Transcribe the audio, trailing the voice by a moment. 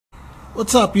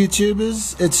What's up,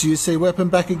 YouTubers? It's Ucwepn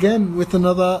back again with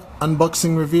another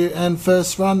unboxing review and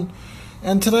first run.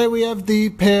 And today we have the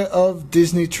pair of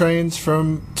Disney trains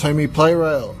from TOMY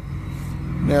Plarail.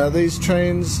 Now these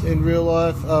trains in real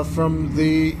life are from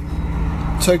the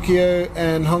Tokyo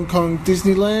and Hong Kong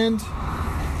Disneyland,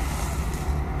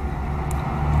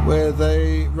 where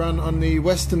they run on the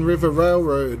Western River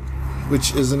Railroad,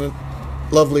 which is a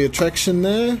lovely attraction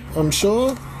there, I'm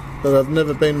sure, but I've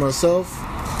never been myself.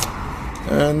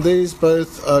 And these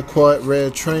both are quite rare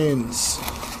trains,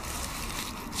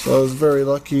 so I was very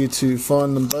lucky to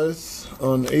find them both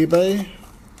on eBay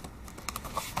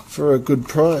for a good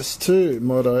price too,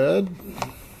 might I add.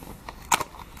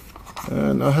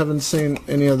 And I haven't seen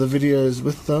any other videos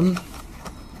with them.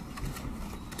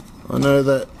 I know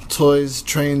that Toys,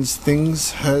 Trains,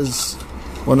 Things has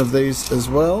one of these as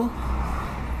well,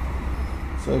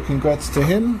 so congrats to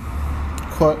him.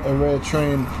 Quite a rare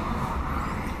train.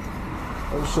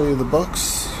 I'll show you the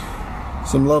box.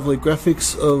 Some lovely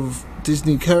graphics of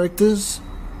Disney characters,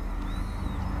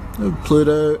 of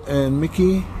Pluto and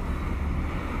Mickey.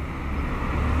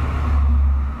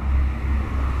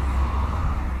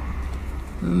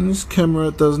 And this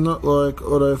camera does not like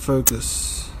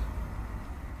autofocus,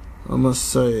 I must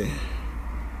say.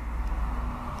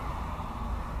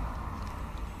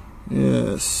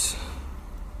 Yes,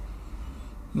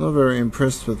 not very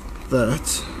impressed with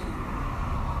that.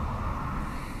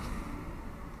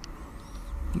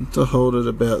 To hold it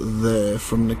about there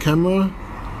from the camera,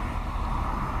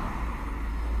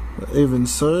 but even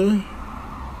so,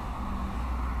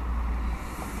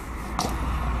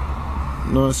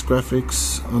 nice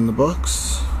graphics on the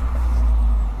box.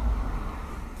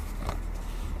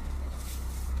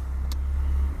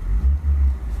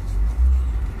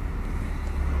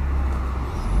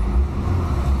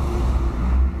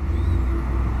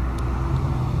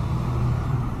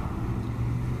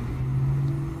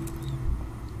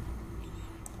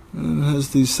 And it has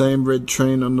the same red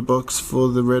train on the box for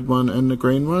the red one and the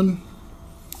green one.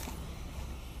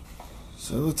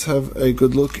 So let's have a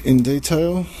good look in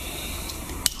detail.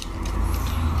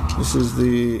 This is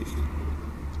the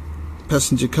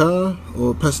passenger car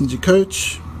or passenger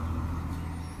coach.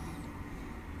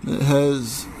 It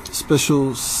has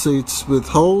special seats with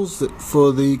holes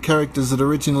for the characters that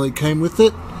originally came with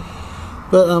it,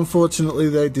 but unfortunately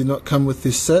they did not come with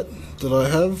this set that I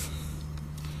have.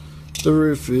 The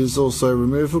roof is also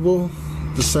removable,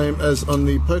 the same as on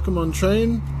the Pokemon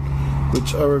train,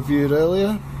 which I reviewed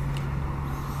earlier.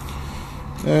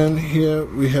 And here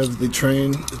we have the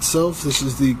train itself. This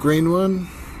is the green one,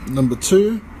 number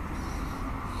 2.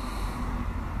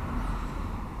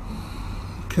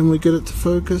 Can we get it to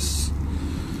focus?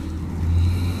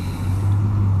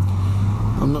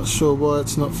 I'm not sure why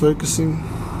it's not focusing.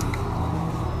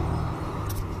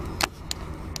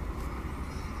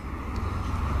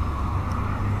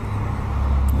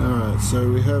 Alright, so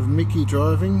we have Mickey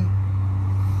driving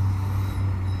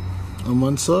on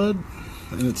one side,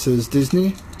 and it says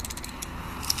Disney,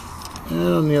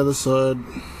 and on the other side,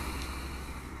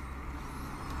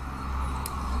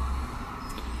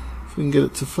 if we can get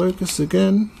it to focus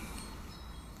again,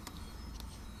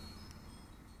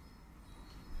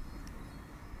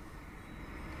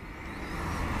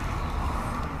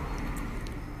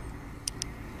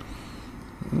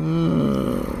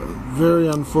 very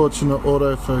unfortunate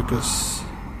autofocus.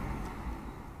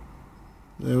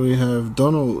 There we have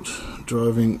Donald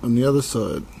driving on the other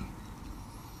side.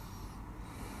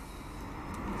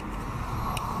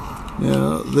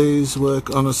 Now these work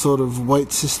on a sort of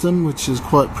weight system which is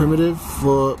quite primitive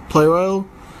for Plarail,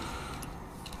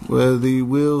 where the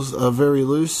wheels are very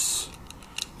loose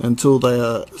until they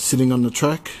are sitting on the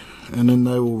track, and then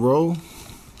they will roll.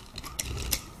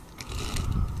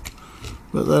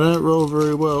 But they don't roll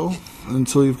very well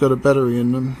until you've got a battery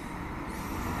in them.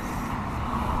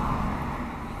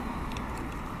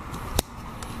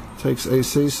 Takes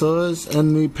AC size.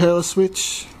 And the power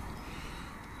switch,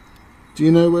 do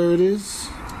you know where it is?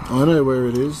 I know where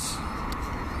it is.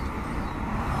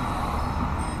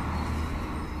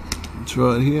 It's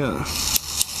right here.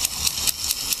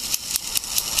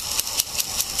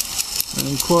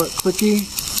 And quite clicky.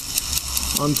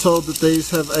 I'm told that these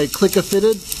have a clicker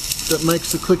fitted that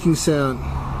makes a clicking sound.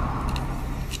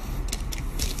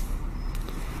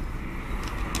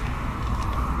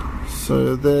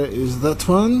 So there is that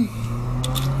one,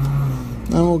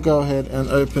 and we'll go ahead and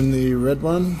open the red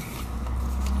one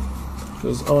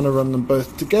because I want to run them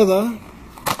both together,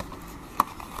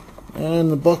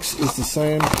 and the box is the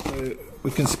same, so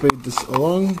we can speed this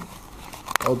along.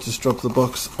 I'll just drop the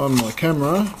box on my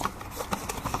camera.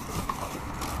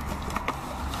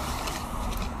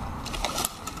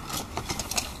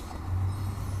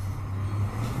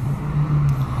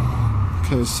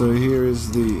 Okay, so here is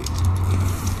the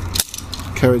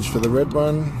carriage for the red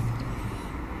one.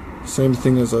 Same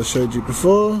thing as I showed you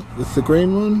before with the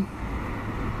green one.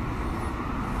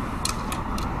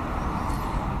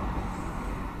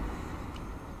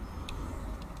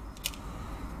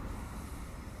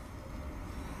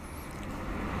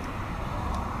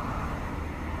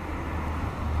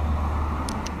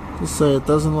 Just say it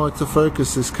doesn't like to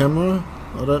focus, this camera.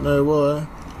 I don't know why.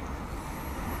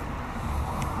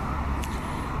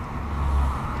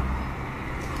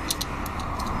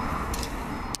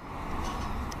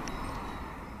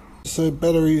 So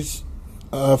batteries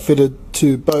are fitted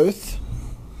to both.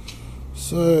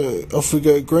 So off we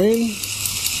go green,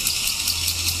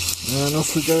 and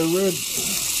off we go red.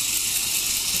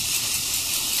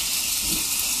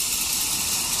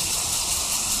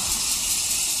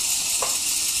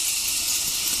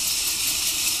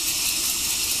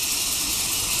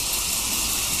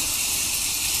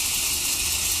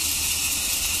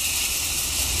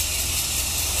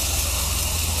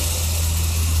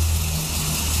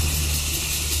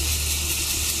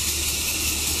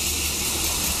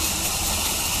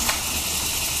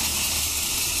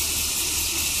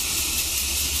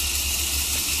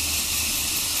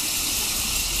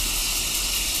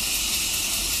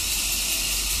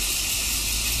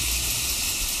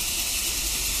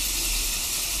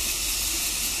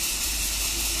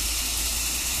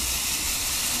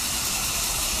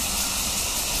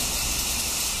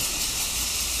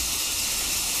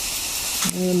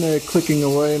 And they're clicking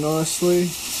away nicely.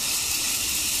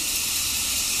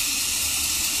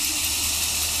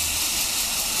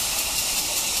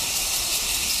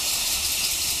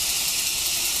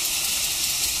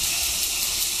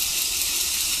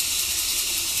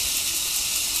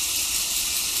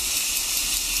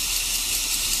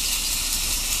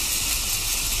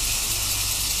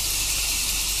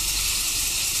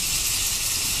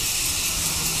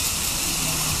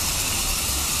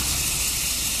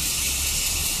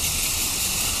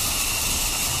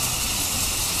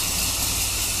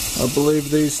 I believe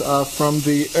these are from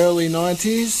the early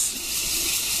 90s.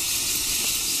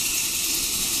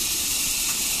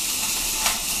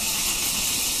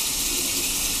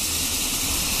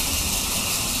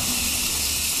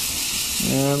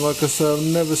 And like I said, I've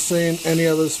never seen any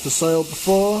others for sale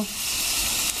before,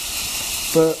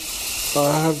 but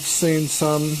I have seen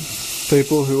some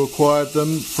people who acquired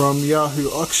them from Yahoo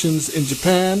auctions in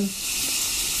Japan,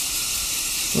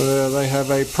 where they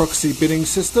have a proxy bidding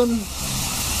system.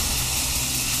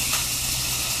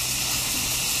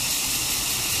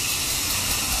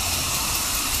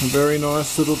 Very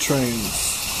nice little trains.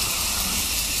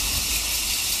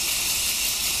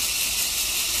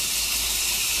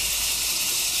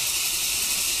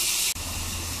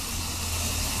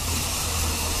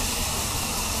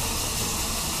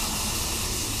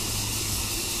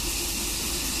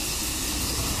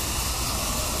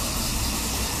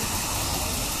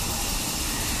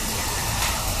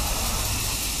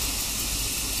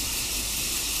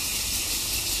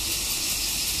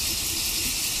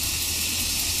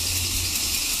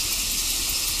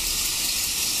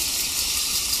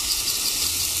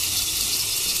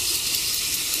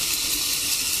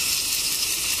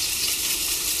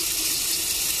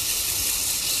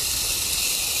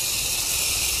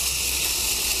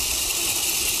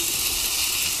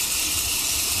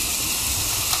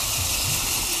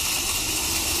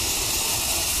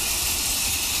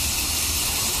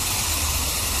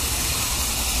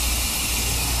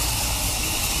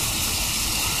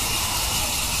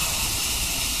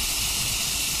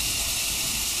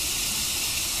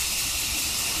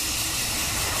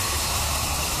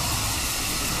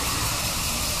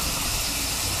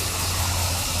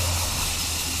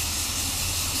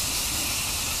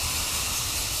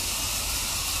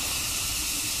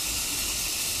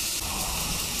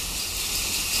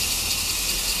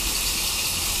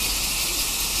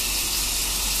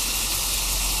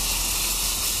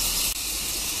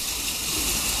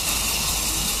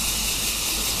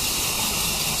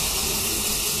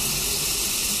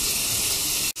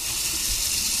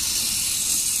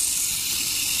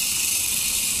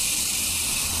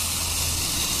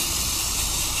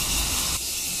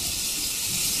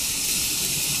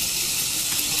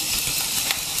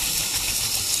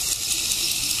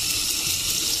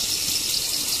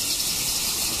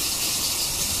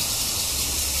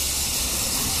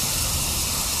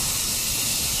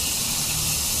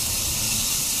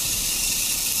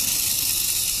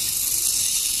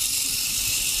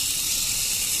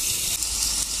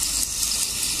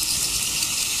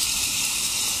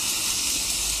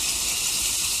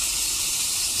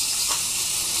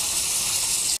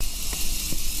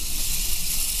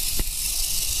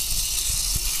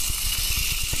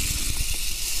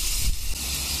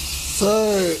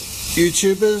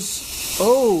 YouTubers.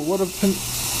 Oh, what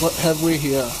have we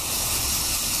here?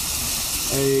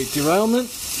 A derailment,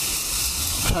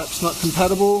 perhaps not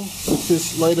compatible with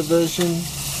this later version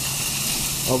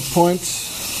of Point.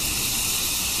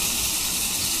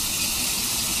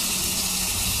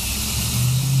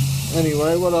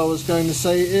 Anyway, what I was going to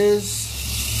say is,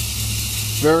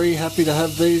 very happy to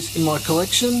have these in my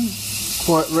collection,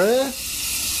 quite rare,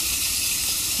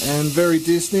 and very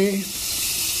Disney,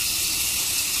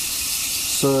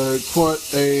 so quite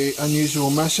a unusual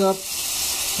mashup,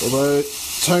 although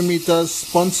Tomy does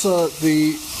sponsor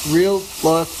the real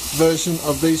life version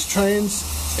of these trains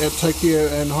at Tokyo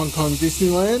and Hong Kong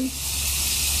Disneyland.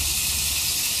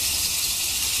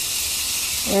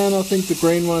 And I think the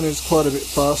green one is quite a bit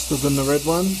faster than the red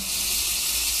one.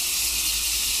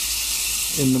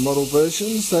 In the model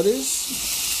versions, that is.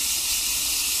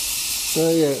 So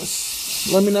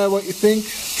yes, let me know what you think.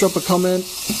 Drop a comment.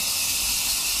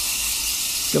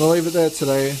 Gonna leave it there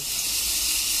today.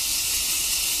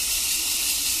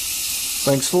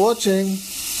 Thanks for watching.